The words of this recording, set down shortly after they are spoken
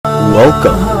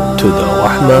Welcome to the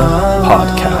Rahma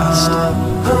Podcast.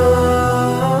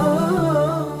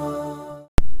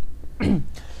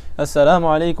 Assalamu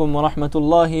alaikum wa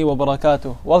rahmatullahi wa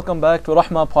barakatuh. Welcome back to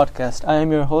Rahma Podcast. I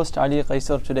am your host Ali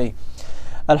Qaisar today.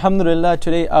 Alhamdulillah,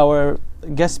 today our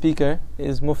guest speaker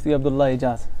is Mufti Abdullah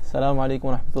Ijaz. Assalamu alaikum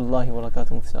wa rahmatullahi wa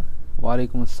barakatuh, Mufti Sahab. Wa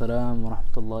alaikum assalam wa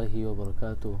rahmatullahi wa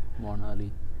barakatuh. Morning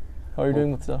Ali. How are you doing,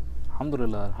 Mufti Sahab?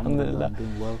 Alhamdulillah. I'm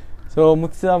doing well. So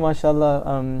Mufti Sahab,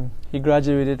 mashallah, he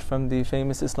graduated from the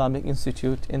famous Islamic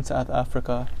Institute in South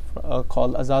Africa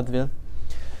called Azadville.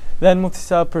 Then Mufti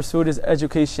Sahab pursued his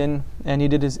education and he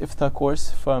did his Ifta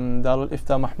course from Darul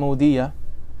Ifta Mahmoudiyya.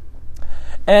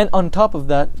 And on top of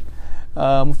that,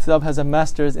 Mufti Sahab has a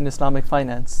master's in Islamic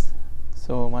finance.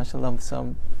 So mashallah, Mufti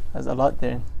Sahab has a lot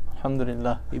there.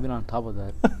 Alhamdulillah. Even on top of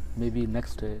that, maybe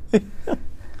next to it,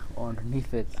 or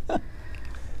underneath it.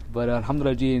 But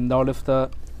alhamdulillah, in Darul Ifta,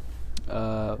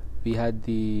 we had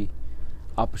the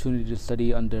opportunity to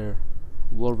study under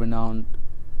world-renowned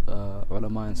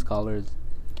ulama and scholars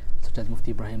such as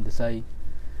Mufti Ibrahim Desai,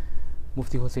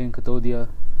 Mufti Hussain Katodia,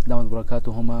 Damat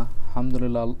Barakatuhuma.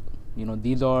 Alhamdulillah,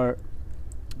 these are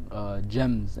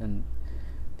gems, and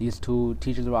these two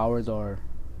teachers of ours are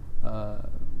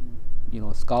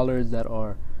scholars that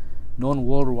are known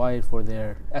worldwide for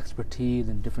their expertise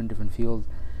in different fields.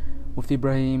 Mufti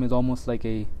Ibrahim is almost like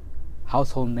a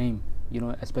household name,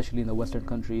 especially in the Western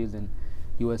countries, in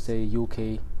USA,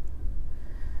 UK.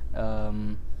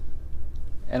 And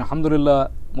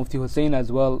alhamdulillah, Mufti Hussain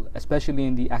as well, especially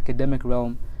in the academic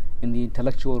realm, in the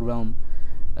intellectual realm.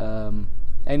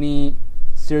 Any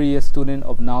serious student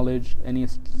of knowledge, any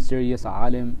serious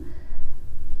alim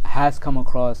has come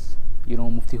across,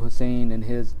 Mufti Hussain and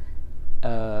his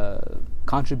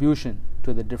contribution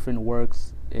to the different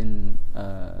works in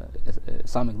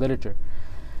Islamic literature.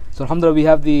 So alhamdulillah, we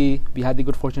had the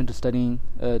good fortune to study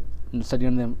under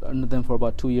them for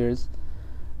about 2 years.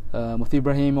 Mufti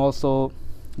Ibrahim also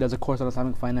does a course on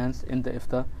Islamic finance in the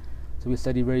Ifta. So we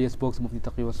study various books, Mufti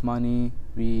Taqi Osmani,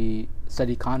 we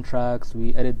study contracts,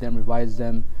 we edit them, revise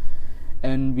them,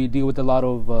 and we deal with a lot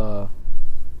of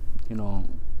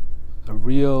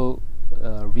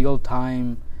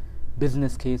real-time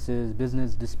business cases,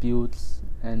 business disputes,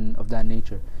 and of that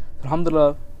nature. So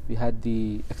alhamdulillah, we had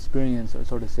the experience, or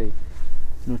so to say,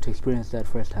 to experience that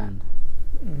firsthand.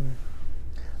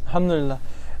 Alhamdulillah.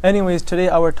 Anyways, today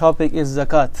our topic is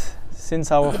zakat.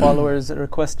 Since our followers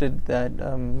requested that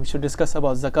we should discuss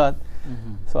about zakat,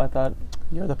 so I thought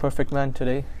you're the perfect man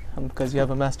today, because you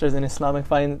have a master's in Islamic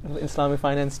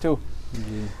finance too.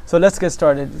 So let's get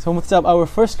started. So Mufti Sahab, our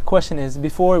first question is,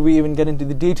 before we even get into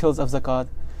the details of zakat,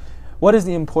 what is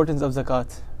the importance of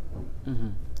zakat?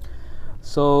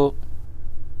 So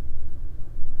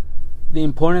the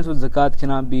importance of zakat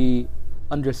cannot be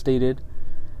understated,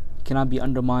 cannot be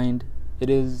undermined. It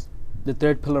is the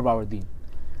third pillar of our deen.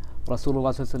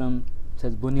 Rasulullah says,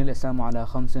 Buniyal Islamu ala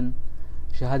khamsin,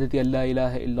 shahadati an la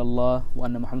ilaha illallah, wa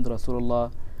anna Muhammad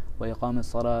Rasulullah, wa iqam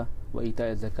as-salah, wa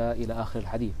ita'i zakah, ila akhir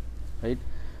al-hadith. Right?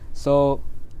 So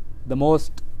the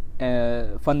most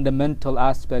fundamental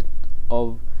aspect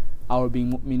of our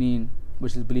being mu'mineen,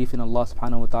 which is belief in Allah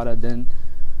subhanahu wa ta'ala, then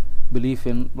belief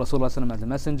in Rasulullah as a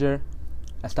messenger,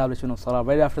 establishment of salah.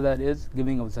 Right after that is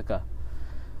giving of zakah.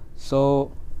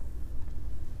 So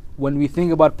when we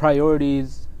think about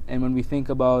priorities and when we think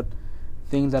about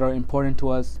things that are important to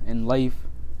us in life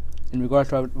in regards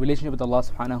to our relationship with Allah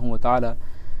subhanahu wa ta'ala,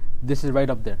 this is right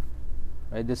up there.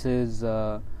 Right? This is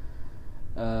right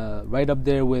up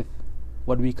there with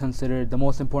what we consider the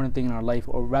most important thing in our life,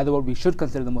 or rather what we should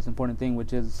consider the most important thing,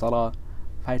 which is salah,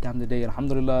 5 times a day.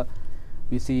 Alhamdulillah,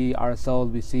 we see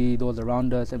ourselves, we see those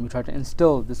around us, and we try to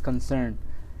instill this concern,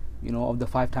 of the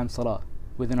 5 times salah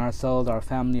within ourselves, our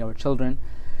family, our children.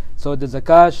 So the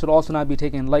zakah should also not be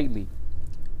taken lightly.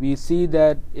 We see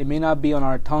that it may not be on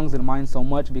our tongues and minds so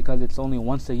much because it's only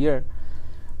once a year,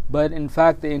 but in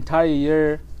fact the entire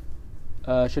year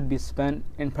should be spent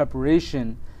in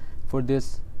preparation for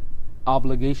this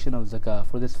obligation of zakah,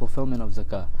 for this fulfillment of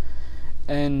zakah.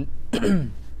 And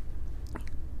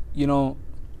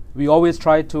we always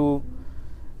try to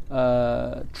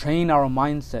train our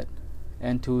mindset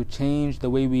and to change the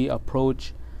way we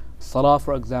approach salah,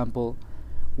 for example,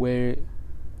 where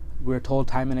we're told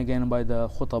time and again by the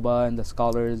khutbah and the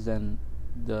scholars and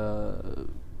the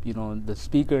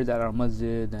speakers at our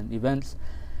masjid and events,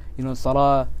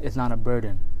 salah is not a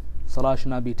burden. Salah should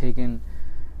not be taken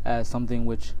as something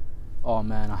which, oh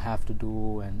man, I have to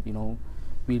do, and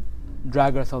we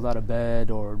drag ourselves out of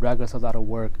bed or drag ourselves out of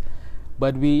work.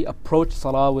 But we approach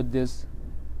salah with this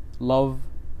love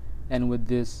and with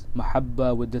this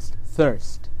mahabba, with this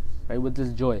thirst, right, with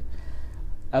this joy.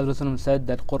 as Rasulullah said,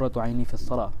 that قُرَّةُ عَيْنِي فِي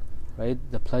الصَّلَاةِ, right?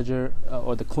 The pleasure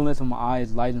or the coolness of my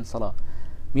eyes lies in salah.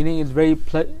 Meaning it's very,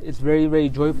 very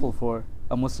joyful for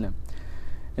a Muslim.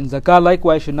 And zakah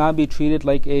likewise should not be treated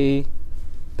like a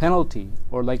penalty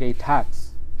or like a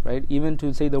tax, right? Even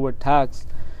to say the word tax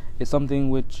is something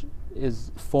which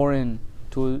is foreign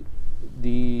to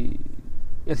the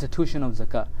institution of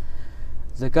zakah.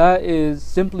 Zakah is,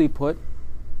 simply put,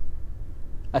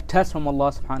 a test from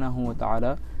Allah subhanahu wa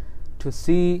ta'ala to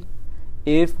see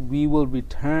if we will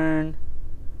return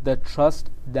the trust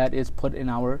that is put in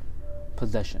our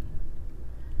possession.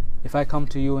 If I come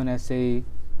to you and I say,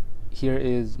 here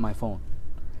is my phone,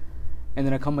 and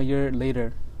then I come a year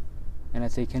later and I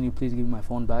say, can you please give me my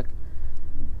phone back?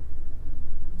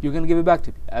 You're going to give it back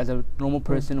to me. As a normal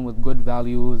person with good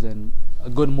values and a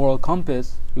good moral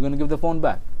compass, you're going to give the phone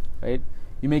back, right?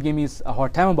 You may give me a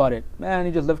hard time about it. Man,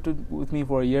 you just left it with me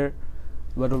for a year.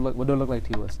 What do it look like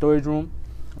to you? A storage room,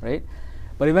 right?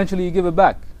 But eventually you give it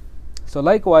back. So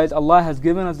likewise, Allah has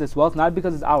given us this wealth not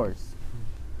because it's ours.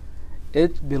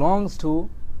 It belongs to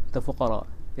the fuqara.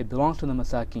 It belongs to the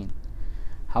masakeen.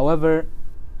 However,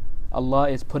 Allah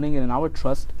is putting it in our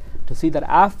trust to see that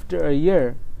after a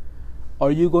year,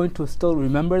 are you going to still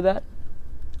remember that?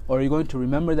 Or are you going to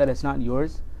remember that it's not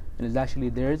yours and it's actually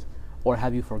theirs? Or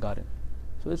have you forgotten?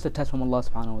 So it's a test from Allah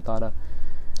subhanahu wa ta'ala.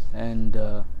 And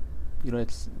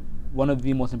it's one of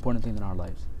the most important things in our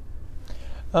lives.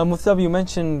 Mufti, you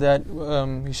mentioned that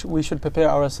we should prepare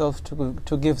ourselves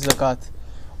to give zakat.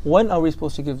 When are we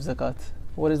supposed to give zakat?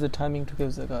 What is the timing to give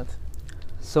zakat?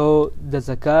 So the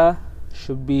zakah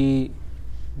should be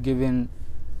given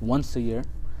once a year.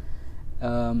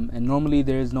 And normally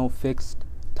there is no fixed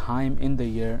time in the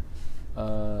year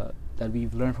that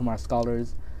we've learned from our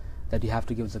scholars that you have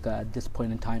to give zakah at this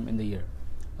point in time in the year.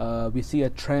 We see a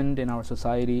trend in our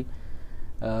society,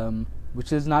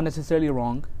 which is not necessarily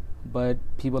wrong, but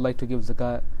people like to give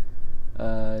zakah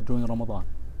during Ramadan.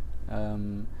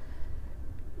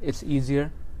 It's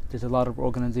easier. There's a lot of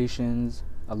organizations,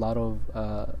 a lot of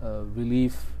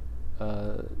relief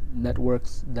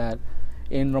networks that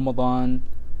in Ramadan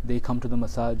they come to the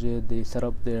masajid, they set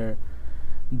up their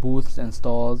booths and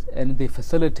stalls, and they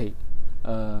facilitate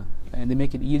and they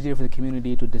make it easier for the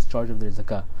community to discharge of their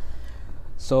zakah.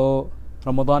 So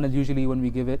Ramadan is usually when we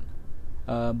give it,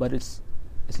 but it's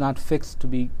not fixed to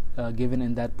be given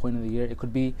in that point of the year. It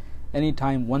could be any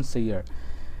time once a year.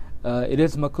 It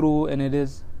is makruh and it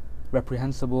is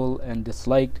reprehensible and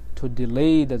disliked to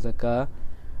delay the zakah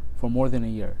for more than a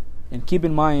year. And keep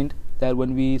in mind that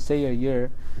when we say a year,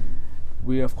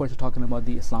 we of course are talking about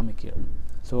the Islamic year.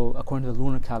 So according to the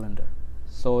lunar calendar.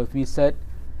 So if we set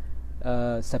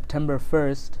September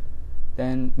 1st,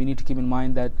 then we need to keep in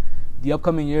mind that the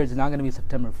upcoming year is not going to be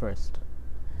September 1st.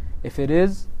 If it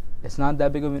is, it's not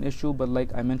that big of an issue, but like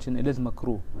I mentioned, it is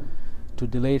makruh to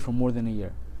delay it for more than a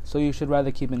year. So you should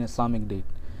rather keep an Islamic date.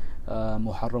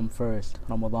 Muharram 1st,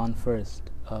 Ramadan 1st,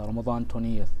 Ramadan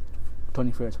 20th,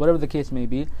 21st, whatever the case may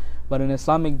be, but an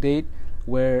Islamic date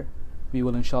where we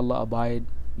will inshallah abide,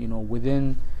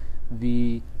 within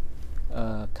the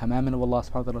commandment of Allah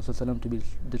subhanahu wa ta'ala to be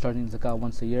discharging zakah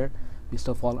once a year. We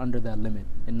still fall under that limit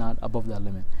and not above that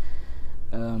limit.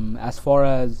 As far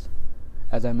as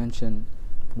I mentioned,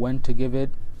 when to give it,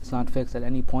 it's not fixed at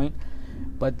any point,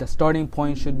 but the starting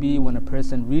point should be when a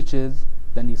person reaches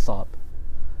the nisab.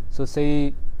 So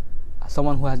say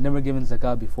someone who has never given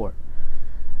zakah before,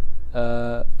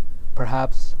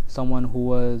 perhaps someone who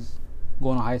was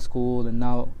going to high school and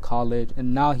now college,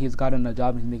 and now he's gotten a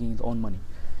job and he's making his own money.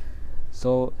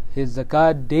 So his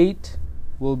zakah date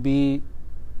will be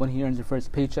when he earns the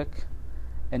first paycheck,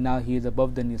 and now he is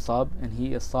above the nisab, and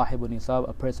he is sahib nisab,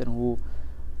 a person who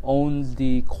owns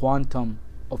the quantum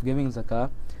of giving zakah.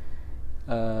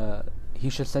 He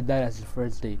should set that as his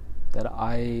first date. That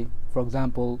I, for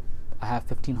example, I have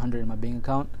 1,500 in my bank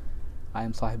account. I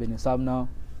am sahib nisab now.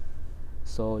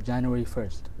 So January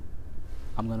 1st,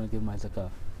 I'm going to give my zakah,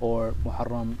 or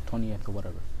Muharram 20th or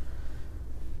whatever.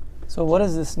 So what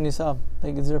is this nisab?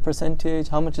 Like, is there a percentage?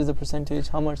 How much is the percentage?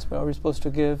 How much are we supposed to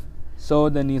give? So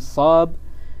the nisab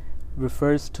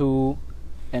refers to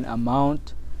an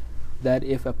amount that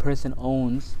if a person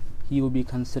owns, he will be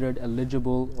considered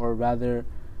eligible, or rather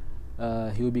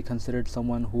he will be considered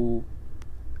someone who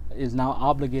is now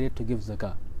obligated to give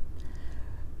zakah.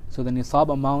 So the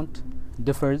nisab amount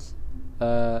differs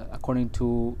according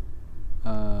to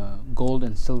gold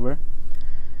and silver.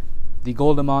 The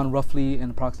gold amount roughly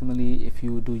and approximately, if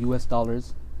you do US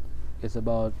dollars, is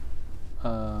about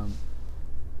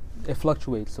it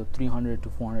fluctuates, so $300 to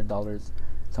 $400,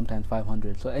 sometimes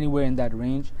 $500, so anywhere in that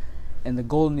range. And the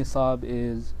gold nisab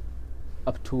is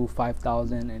up to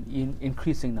 5,000 and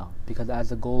increasing now, because as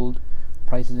the gold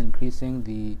price is increasing,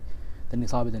 the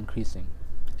nisab is increasing.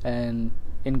 And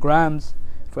in grams,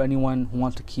 for anyone who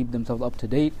wants to keep themselves up to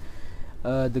date,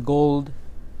 the gold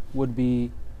would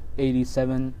be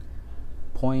 87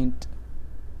 point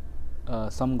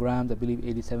some grams, I believe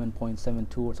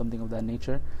 87.72 or something of that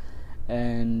nature,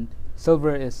 and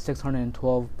silver is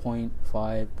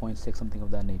 612.5.6, something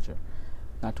of that nature.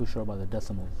 Not too sure about the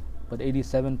decimals, but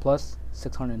 87 plus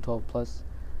 612 plus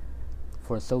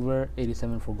for silver,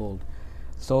 87 for gold.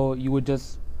 So you would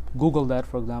just Google that,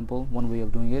 for example, one way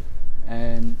of doing it,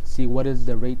 and see what is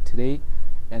the rate today,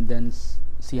 and then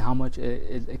see how much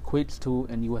it equates to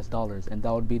in US dollars, and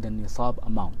that would be the nisab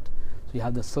amount. So you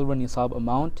have the silver nisab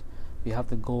amount, you have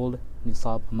the gold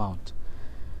nisab amount.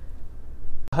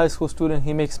 High school student,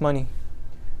 he makes money,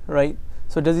 right?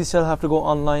 So does he still have to go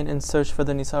online and search for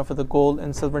the nisab, for the gold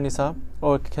and silver nisab,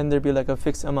 or can there be like a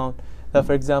fixed amount that,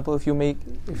 for example, if you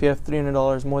have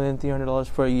 $300, more than $300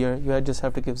 for a year, you just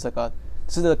have to give zakat?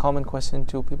 This is a common question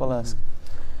too, people ask.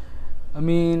 I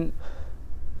mean,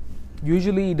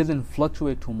 usually it doesn't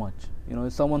fluctuate too much. You know,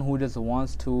 it's someone who just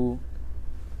wants to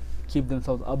keep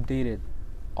themselves updated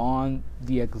on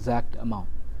the exact amount.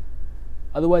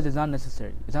 Otherwise, it's not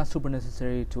necessary. It's not super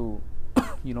necessary to,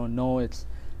 know it's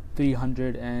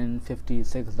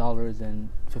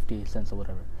 $356.58 or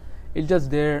whatever. It's just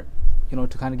there,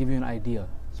 to kind of give you an idea.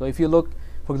 So if you look,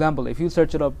 for example, if you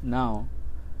search it up now,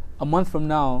 a month from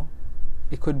now,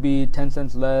 it could be 10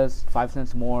 cents less, 5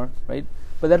 cents more, right?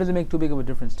 But that doesn't make too big of a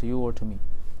difference to you or to me,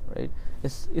 right?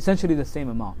 It's essentially the same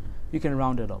amount. You can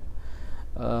round it up.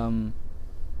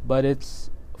 But it's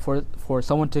for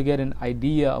someone to get an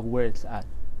idea of where it's at,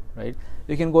 right?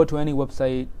 You can go to any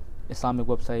website, Islamic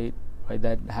website, right,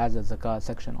 that has a zakat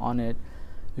section on it.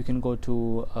 You can go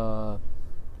to, for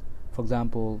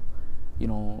example,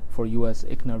 for US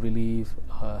ICNA Relief,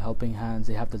 Helping Hands,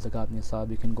 they have the zakat nisab.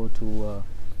 You can go to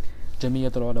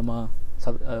Jamiyat al-Ulama,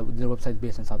 their website is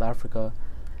based in South Africa,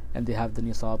 and they have the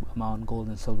nisab amount, gold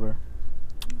and silver.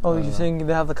 Oh, you're saying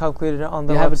they have the calculator on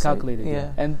the website? They have it calculated,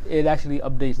 yeah. And it actually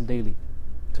updates daily.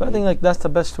 So I think that's the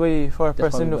best way for a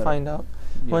person to find out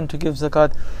when to give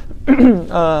zakat.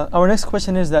 Our next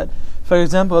question is that, for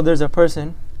example, there's a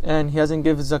person and he hasn't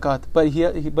given zakat, but he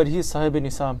is sahib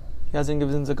nisab. He hasn't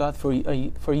given zakat for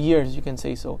years, you can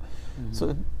say so. Mm-hmm.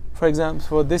 So, for example,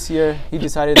 for this year, he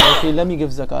decided, okay, let me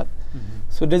give zakat. Mm-hmm.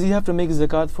 So does he have to make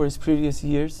zakat for his previous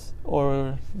years,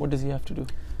 or what does he have to do?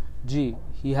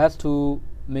 He has to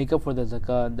make up for the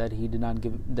zakat that he did not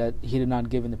give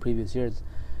in the previous years.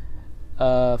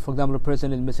 For example, a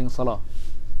person is missing salah,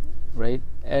 right?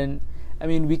 And I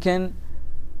mean, we can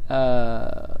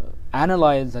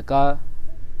analyze zakat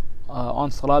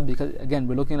on salah, because again,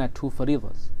 we're looking at two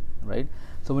faridas, right?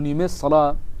 So when you miss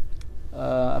salah,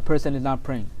 a person is not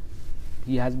praying.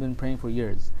 He has been praying for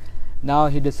years. Now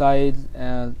he decides,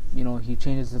 he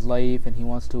changes his life and he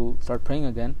wants to start praying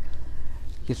again.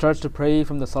 He starts to pray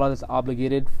from the salah that's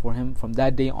obligated for him from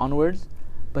that day onwards,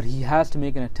 but he has to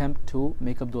make an attempt to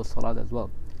make up those salat as well.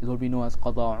 It's what we know as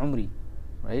qada umri,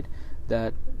 right?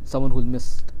 That someone who's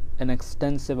missed an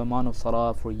extensive amount of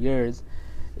salah for years,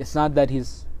 it's not that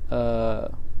he's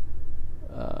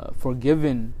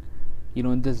forgiven,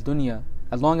 in this dunya.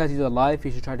 As long as he's alive,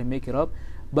 he should try to make it up.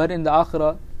 But in the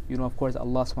akhirah, of course,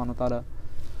 Allah subhanahu wa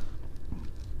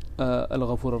ta'ala,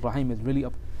 Al-Ghafur Ar-Rahim,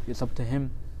 it's up to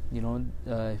him,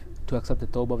 to accept the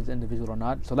tawbah of this individual or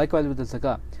not. So likewise with the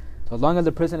zakah. So as long as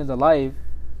the person is alive,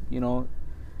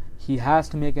 he has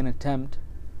to make an attempt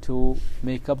to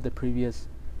make up the previous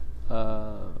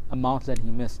amounts that he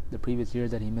missed, the previous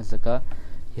years that he missed zakah.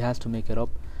 He has to make it up.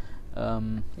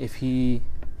 If he,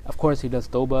 of course, he does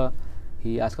tawbah,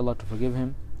 he asks Allah to forgive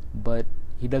him, but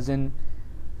he doesn't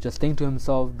just think to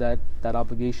himself that that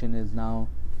obligation is now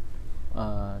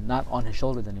not on his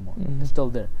shoulders anymore. Mm-hmm. It's still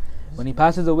there. When he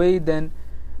passes away, then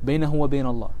bainahu wa bain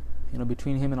Allah,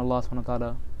 between him and Allah subhanahu wa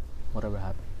ta'ala, whatever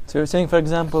happens. So you're saying, for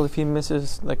example, if he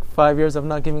misses like 5 years of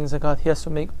not giving zakat, he has to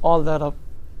make all that up,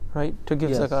 right, to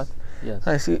give zakat? Yes.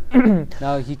 I see.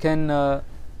 Now he can,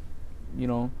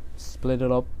 split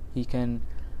it up. He can,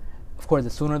 of course, the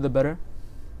sooner the better,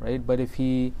 right? But if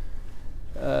he,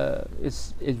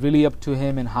 it's really up to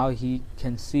him and how he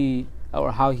can see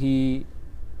or how he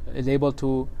is able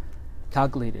to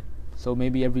calculate it. So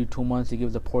maybe every 2 months he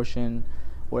gives a portion,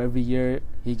 or every year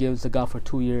he gives zakat for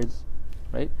 2 years,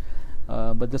 right?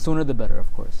 But the sooner the better,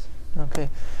 of course. Okay.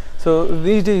 So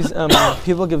these days,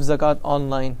 people give zakat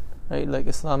online, right? Like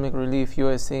Islamic Relief,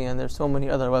 USA, and there's so many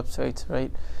other websites,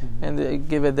 right? Mm-hmm. And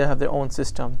they have their own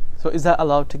system. So is that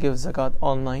allowed to give zakat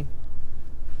online?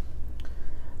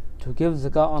 To give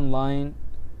zakah online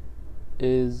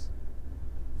is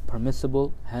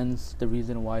permissible, hence the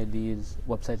reason why these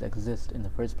websites exist in the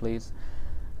first place.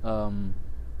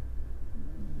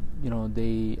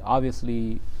 They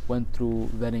obviously went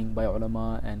through vetting by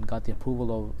ulama and got the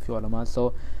approval of few ulama.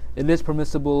 So it is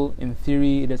permissible in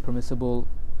theory. It is permissible,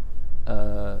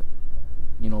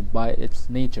 by its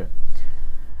nature.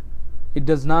 It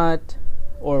does not,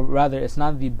 or rather, it's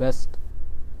not the best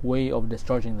way of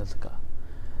discharging the zakah.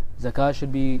 Zakah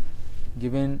should be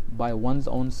given by one's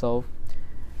own self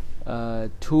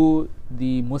to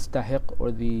the mustahiq,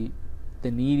 or the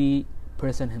needy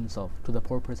person himself, to the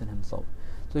poor person himself.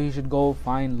 So he should go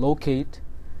locate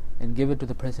and give it to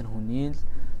the person who needs.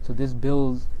 So this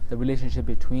builds the relationship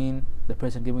between the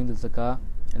person giving the zakah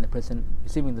and the person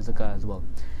receiving the zakah as well.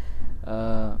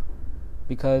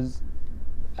 Because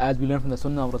as we learn from the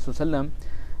sunnah of Rasulullah,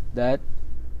 that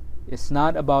it's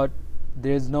not about,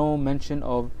 there's no mention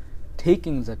of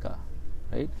taking zakah,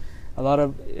 right? A lot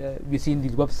of we've seen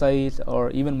these websites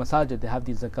or even masajid, they have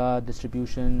these zakah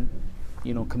distribution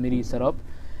committees set up,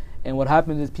 and what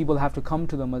happens is people have to come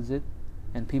to the masjid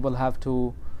and people have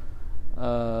to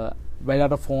write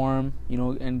out a form,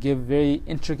 and give very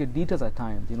intricate details at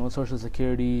times, social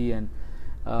security and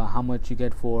how much you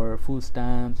get for food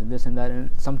stamps and this and that,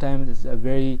 and sometimes it's a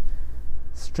very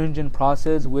stringent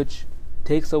process which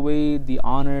takes away the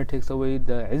honor, takes away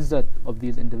the izzat of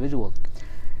these individuals.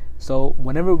 So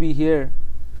whenever we hear,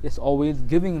 it's always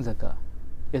giving zakah,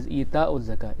 is ita'u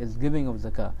zakah, is giving of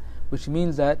zakah, which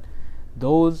means that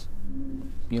those,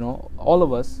 all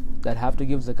of us that have to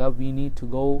give zakah, we need to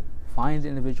go find the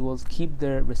individuals, keep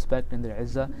their respect and their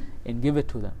izzah, and give it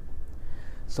to them.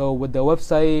 So with the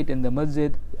website and the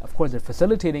masjid, of course they're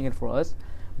facilitating it for us,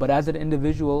 but as an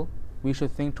individual, we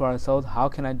should think to ourselves, how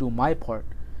can I do my part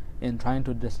in trying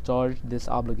to discharge this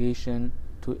obligation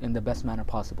in the best manner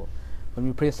possible? When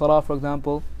we pray salah, for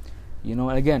example,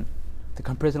 and again, the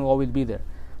comparison will always be there.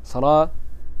 Salah,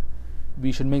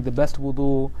 we should make the best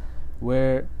wudu,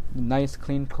 wear nice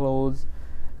clean clothes,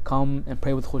 come and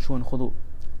pray with khushu and khudu.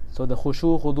 So the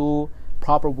khushu, khudu,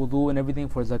 proper wudu and everything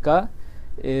for zakah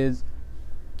is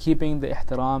keeping the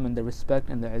ihtiram and the respect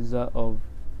and the izzah of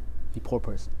the poor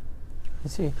person. You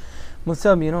see,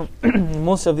 Musab,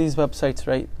 most of these websites,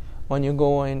 right, when you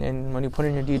go in and when you put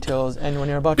in your details and when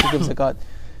you're about to give zakat,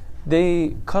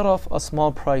 they cut off a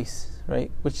small price,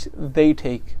 right, which they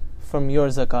take from your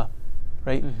zakah,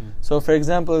 right? Mm-hmm. So for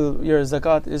example, your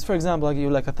zakat is, for example, I give you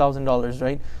like $1,000,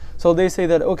 right? So they say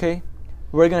that, okay,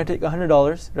 we're going to take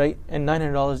 $100, right, and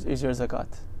 $900 is your zakat,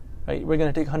 right? We're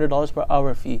going to take $100 per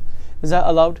hour fee. Is that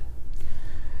allowed?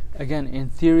 Again, in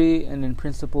theory and in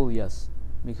principle, yes.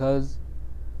 Because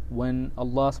when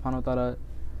Allah subhanahu wa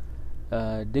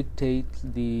ta'ala dictates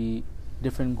the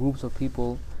different groups of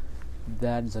people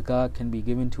that zakah can be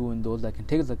given to and those that can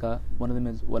take zakah, one of them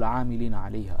is وَالْعَامِلِينَ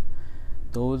عَلَيْهَا,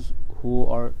 those who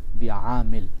are the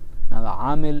amil. Now the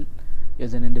amil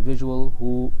is an individual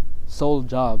whose sole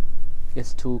job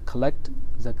is to collect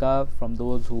zakah from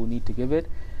those who need to give it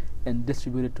and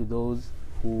distribute it to those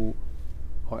who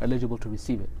are eligible to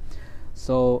receive it.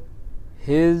 So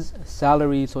his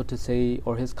salary, so to say,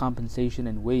 or his compensation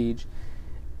and wage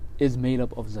is made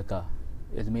up of zakah,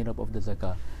 is made up of the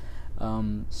zakah.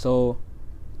 So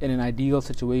in an ideal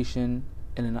situation,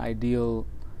 in an ideal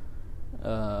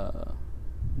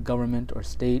government or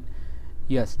state,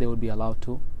 yes, they would be allowed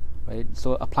to, right?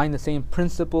 So applying the same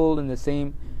principle and the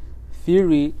same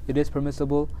theory, it is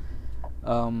permissible,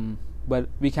 but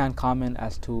we can't comment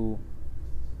as to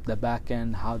the back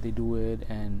end, how they do it,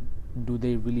 and do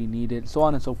they really need it, so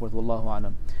on and so forth, wallahu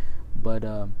alam. But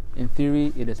in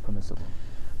theory, it is permissible.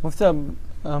 Mufti,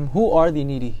 who are the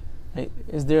needy? Right?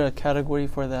 Is there a category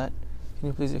for that? Can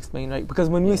you please explain? Right? Because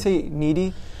when we say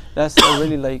needy, that's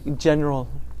really like general,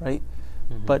 right?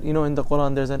 Mm-hmm. But in the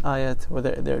Quran, there's an ayat where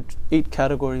there are 8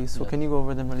 categories. So can you go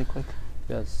over them really quick?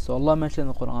 Yes. So Allah mentioned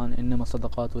in the Quran, إِنَّمَا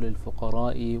الصَّدَقَاتُ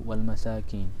لِلْفُقَرَاءِ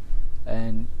وَالْمَسَاكِينِ.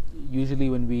 And usually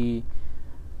when we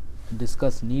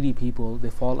discuss needy people, they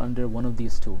fall under one of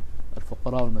these two,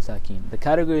 al-fuqara wal-masakin. The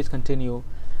categories continue,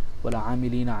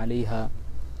 وَالْعَامِلِينَ عَلَيْهَا,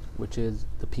 which is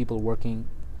the people working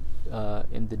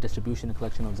in the distribution and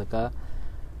collection of zakah,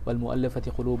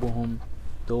 وَالْمُؤَلَّفَةِ قُلُوبُهُمْ,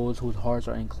 those whose hearts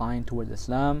are inclined towards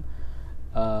Islam,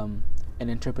 and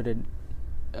interpreted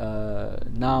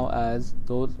now as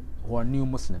those who are new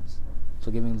Muslims,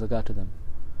 so giving zakah to them.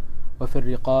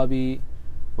 وَفِي الرِّقَابِ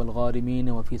وَالْغَارِمِينَ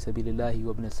وَفِي سَبِيلِ اللَّهِ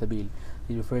وَابْنِ السَّبِيلِ.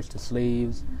 It refers to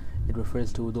slaves, it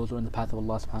refers to those who are in the path of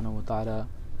Allah subhanahu wa ta'ala,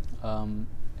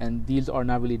 and these are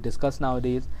not really discussed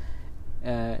nowadays,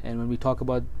 and when we talk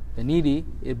about the needy,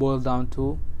 it boils down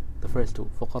to the first two,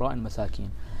 fuqara and masakin.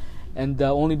 And the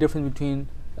only difference between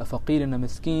a faqir and a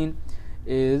miskeen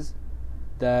is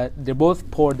that they're both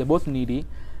poor, they're both needy,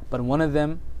 but one of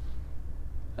them,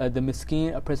 the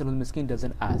miskeen, a person who's miskeen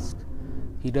doesn't ask.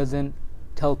 He doesn't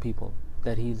tell people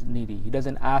that he's needy. He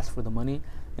doesn't ask for the money.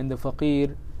 And the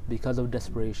faqir, because of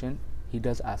desperation, he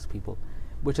does ask people,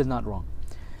 which is not wrong.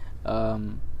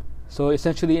 So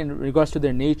essentially, in regards to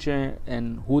their nature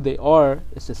and who they are,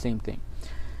 it's the same thing.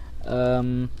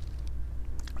 There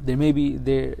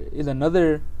is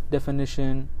another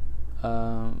definition,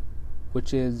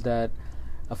 which is that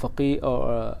a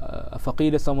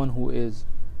faqir is someone who is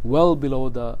well below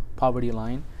the poverty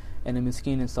line, and a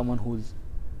miskeen is someone who's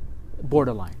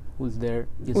borderline, who's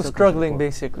struggling,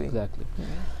 basically. Exactly.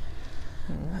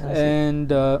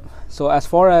 And so as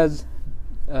far as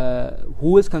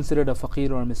who is considered a faqir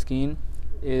or a miskeen,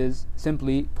 is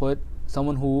simply put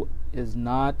someone who is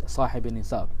not sahib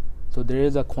nisab. So there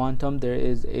is a quantum, there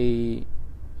is an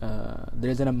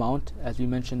amount, as we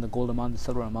mentioned, the gold amount, the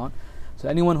silver amount. So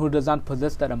anyone who does not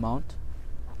possess that amount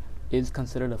is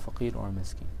considered a faqir or a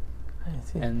miskeen,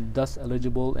 and thus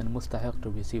eligible and mustahiq to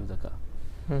receive zakah.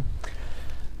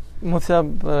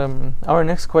 Muthab, our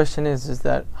next question is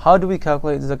that how do we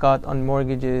calculate zakat on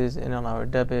mortgages and on our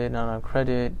debit and on our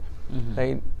credit?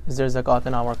 Right? Is there zakat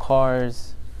on our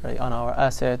cars, right, on our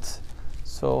assets?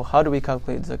 So how do we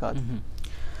calculate zakat?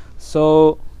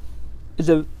 So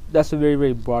that's a very,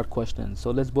 very broad question.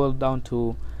 So let's boil down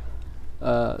to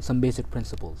some basic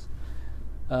principles.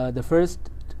 The first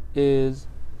is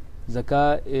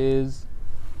zakah is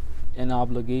an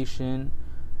obligation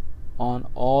on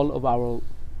all of our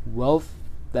wealth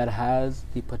that has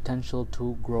the potential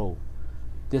to grow.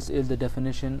 This is the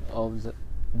definition of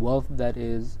wealth that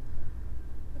is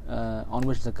on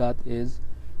which zakat is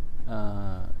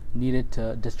needed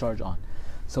to discharge on.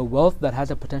 So wealth that has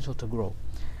a potential to grow.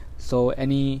 So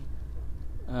any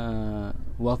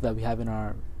wealth that we have in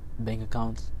our bank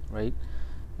accounts, right?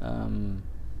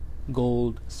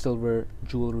 Gold, silver,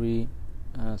 jewelry,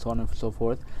 so on and so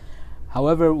forth.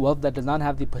 However, wealth that does not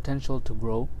have the potential to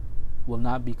grow will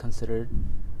not be considered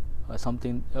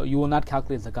something, you will not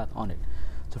calculate zakat on it.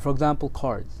 So for example,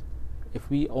 cars. If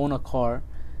we own a car,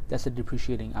 that's a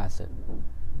depreciating asset.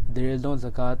 There is no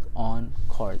zakat on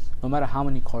cars, no matter how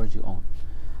many cars you own.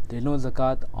 There is no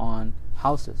zakat on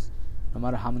houses, no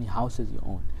matter how many houses you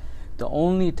own. The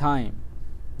only time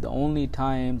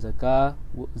zakat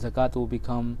will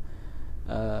become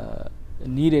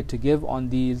needed to give on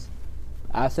these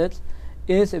assets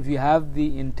is if you have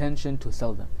the intention to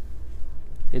sell them.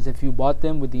 Is if you bought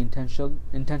them with the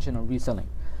intention of reselling.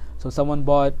 So someone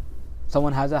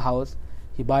has a house,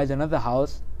 he buys another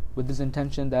house with this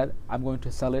intention that I'm going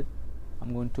to sell it,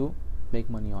 I'm going to make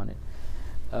money on it.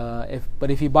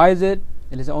 But if he buys it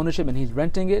in his ownership and he's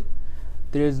renting it,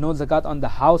 there is no zakat on the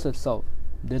house itself.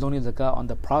 There's only zakat on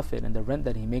the profit and the rent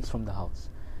that he makes from the house.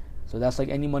 So that's like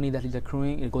any money that he's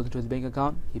accruing, it goes into his bank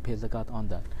account, he pays zakat on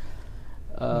that.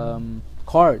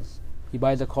 Cars, he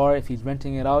buys a car, if he's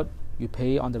renting it out, you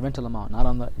pay on the rental amount, not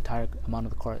on the entire amount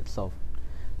of the car itself.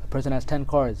 A person has 10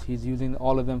 cars, he's using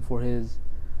all of them for his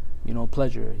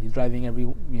pleasure. He's driving a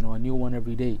new one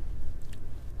every day.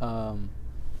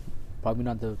 Probably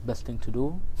not the best thing to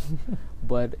do,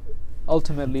 but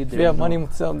ultimately if you have money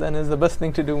itself, then it's the best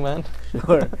thing to do, man.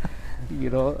 Sure.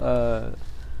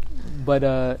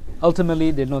 But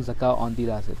ultimately there's no zakah on these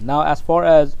assets. Now as far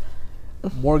as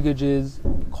mortgages,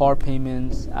 car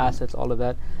payments, assets, all of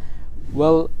that,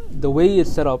 well, the way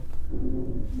it's set up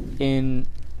in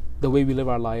the way we live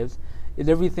our lives is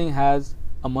everything has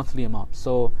a monthly amount.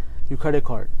 So your credit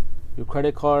card,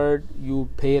 you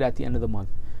pay it at the end of the month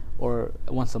or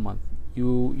once a month.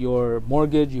 Your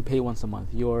mortgage, you pay once a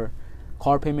month. Your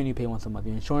car payment, you pay once a month.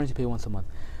 Your insurance, you pay once a month.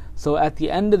 So at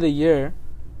the end of the year,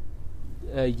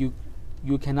 you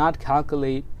cannot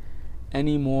calculate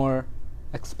any more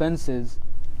expenses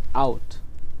out,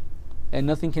 and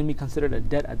nothing can be considered a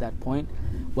debt at that point.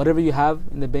 Whatever you have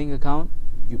in the bank account,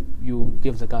 you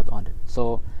give zakat on it.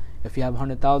 So if you have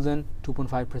 100,000,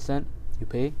 2.5%, you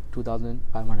pay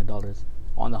 $2,500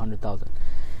 on the 100,000.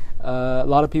 A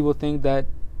lot of people think that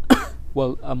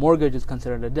well, a mortgage is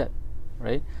considered a debt,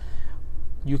 right?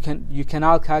 You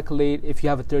cannot calculate, if you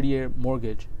have a 30-year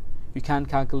mortgage, you can't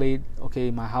calculate, okay,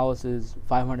 my house is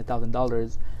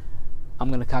 $500,000, I'm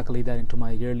going to calculate that into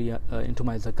my yearly into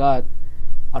my zakat.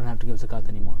 I don't have to give zakat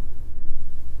anymore.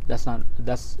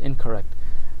 That's incorrect.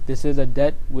 This is a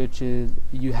debt which is,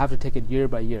 you have to take it year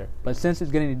by year. But since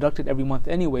it's getting deducted every month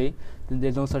anyway, then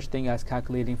there's no such thing as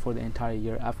calculating for the entire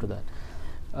year after that.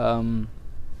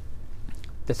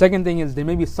 The second thing is there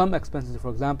may be some expenses. For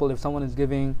example, if someone is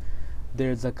giving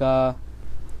their zakah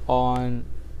on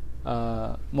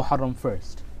Muharram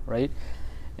first, right?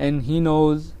 And he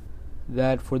knows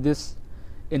that for this,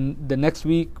 in the next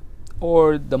week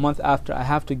or the month after, I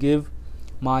have to give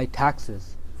my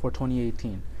taxes for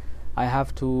 2018. I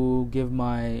have to give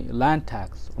my land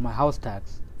tax or my house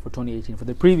tax for 2018 for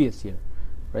the previous year,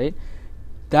 right?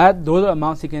 Those are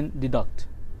amounts he can deduct.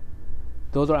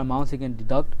 Those are amounts he can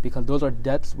deduct because those are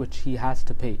debts which he has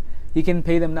to pay. He can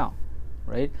pay them now,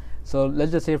 right? So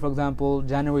let's just say, for example,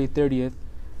 January 30th,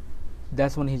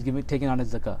 that's when he's taking out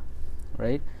his zakah,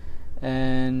 right?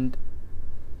 And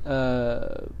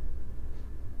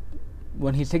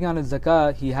when he's taking out his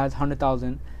zakah, he has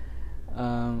 100,000.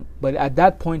 But at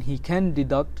that point, he can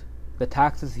deduct the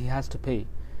taxes he has to pay,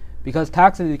 because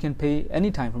taxes you can pay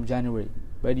anytime from January,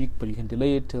 right? But you can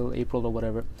delay it till April or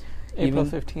whatever. April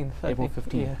 15th. April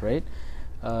 15th, right?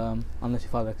 Unless you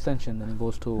file an extension, then it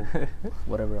goes to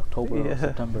whatever, October or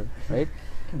September, right?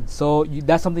 So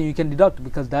that's something you can deduct,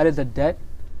 because that is a debt.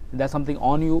 That's something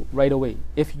on you right away.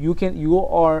 If you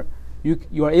are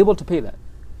able to pay that.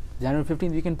 January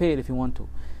 15th, you can pay it if you want to.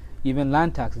 Even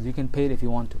land taxes, you can pay it if you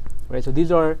want to, right? So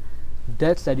these are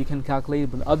debts that you can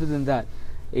calculate. But other than that,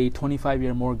 a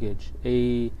 25-year mortgage,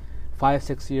 a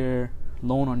 5-6 year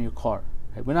loan on your car,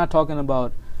 right? We're not talking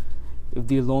about if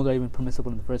these loans are even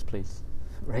permissible in the first place,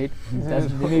 right?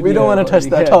 We don't want to touch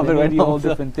that topic right now. A whole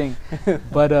different thing.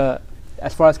 But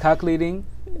as far as calculating,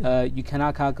 you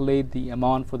cannot calculate the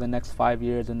amount for the next 5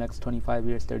 years, the next 25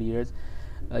 years, 30 years.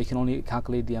 You can only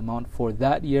calculate the amount for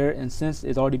that year, and since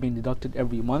it's already been deducted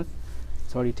every month,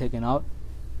 it's already taken out.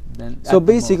 Then so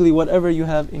basically, whatever you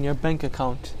have in your bank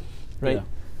account, right? Yeah.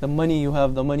 The money you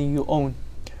have, the money you own,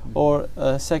 or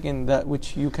second, that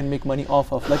which you can make money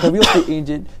off of. Like a real estate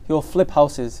agent, he'll flip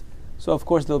houses, so of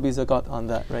course there'll be zakat on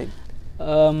that, right?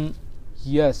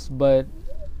 Yes, but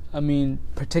I mean,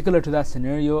 particular to that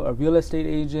scenario, a real estate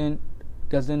agent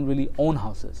doesn't really own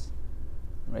houses,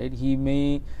 right?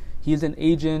 He's an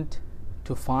agent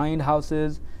to find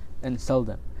houses and sell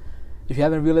them. If you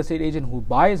have a real estate agent who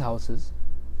buys houses,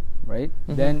 right,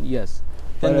 then yes.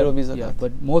 Then there will be zakat. Yeah,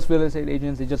 but most real estate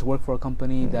agents, they just work for a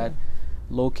company that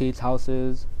locates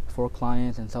houses for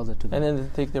clients and sells it to them. And then they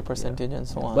take their percentage and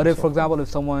so on. But if, for example, if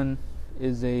someone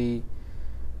is a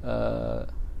has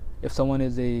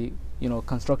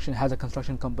a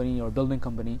construction company or building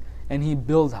company, and he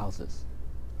builds houses,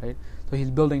 right? So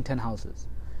he's building 10 houses.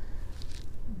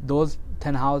 Those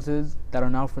 10 houses that are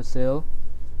now for sale,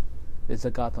 is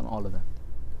zakat on all of them.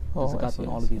 There's zakat on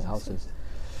all of these houses.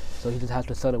 So he just has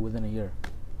to sell it within a year.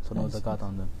 So no zakat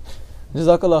on them.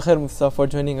 Jazakallah khair, Mufti, for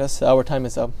joining us. Our time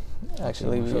is up.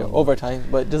 Actually, we are over time.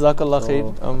 But Jazakallah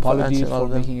khair. Apologies for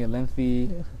making it lengthy.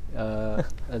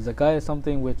 Zakat is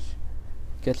something which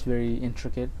gets very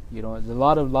intricate. You know, there's a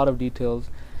lot of details.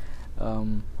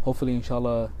 Hopefully,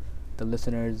 inshallah, the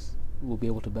listeners will be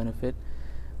able to benefit.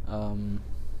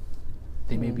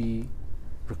 There may be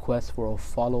requests for a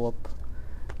follow-up,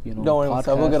 don't worry,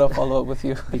 Mufti, we'll get a follow-up with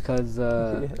you. Because,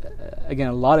 again,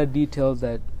 a lot of details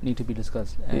that need to be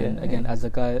discussed. And again, as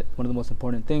zakat, one of the most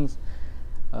important things,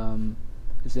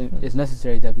 it's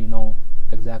necessary that we know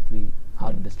exactly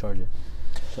how to discharge it.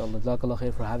 Inshallah, jazakallah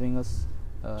khair for having us,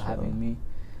 having me,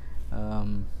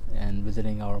 and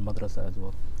visiting our madrasa as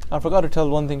well. I forgot to tell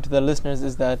one thing to the listeners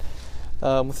is that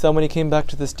Mufti, when he came back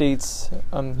to the States,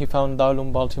 he found Darul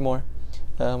Baltimore.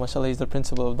 MashaAllah, he's the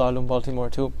principal of Darul Baltimore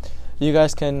too. You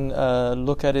guys can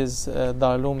look at his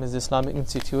Darul, his Islamic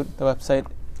Institute. The website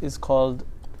is called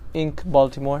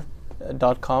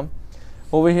incbaltimore.com.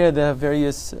 Over here they have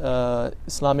various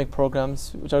Islamic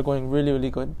programs which are going really, really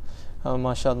good.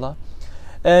 MashaAllah.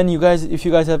 And you guys, if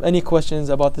you guys have any questions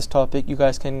about this topic, you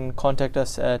guys can contact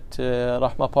us at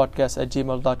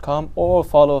rahmapodcast@gmail.com or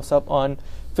follow us up on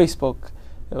Facebook.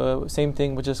 Same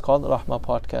thing, which is called Rahma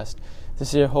Podcast. This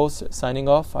is your host signing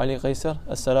off, Ali Qaisar.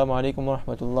 Assalamu alaikum wa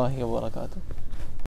rahmatullahi wa barakatuh.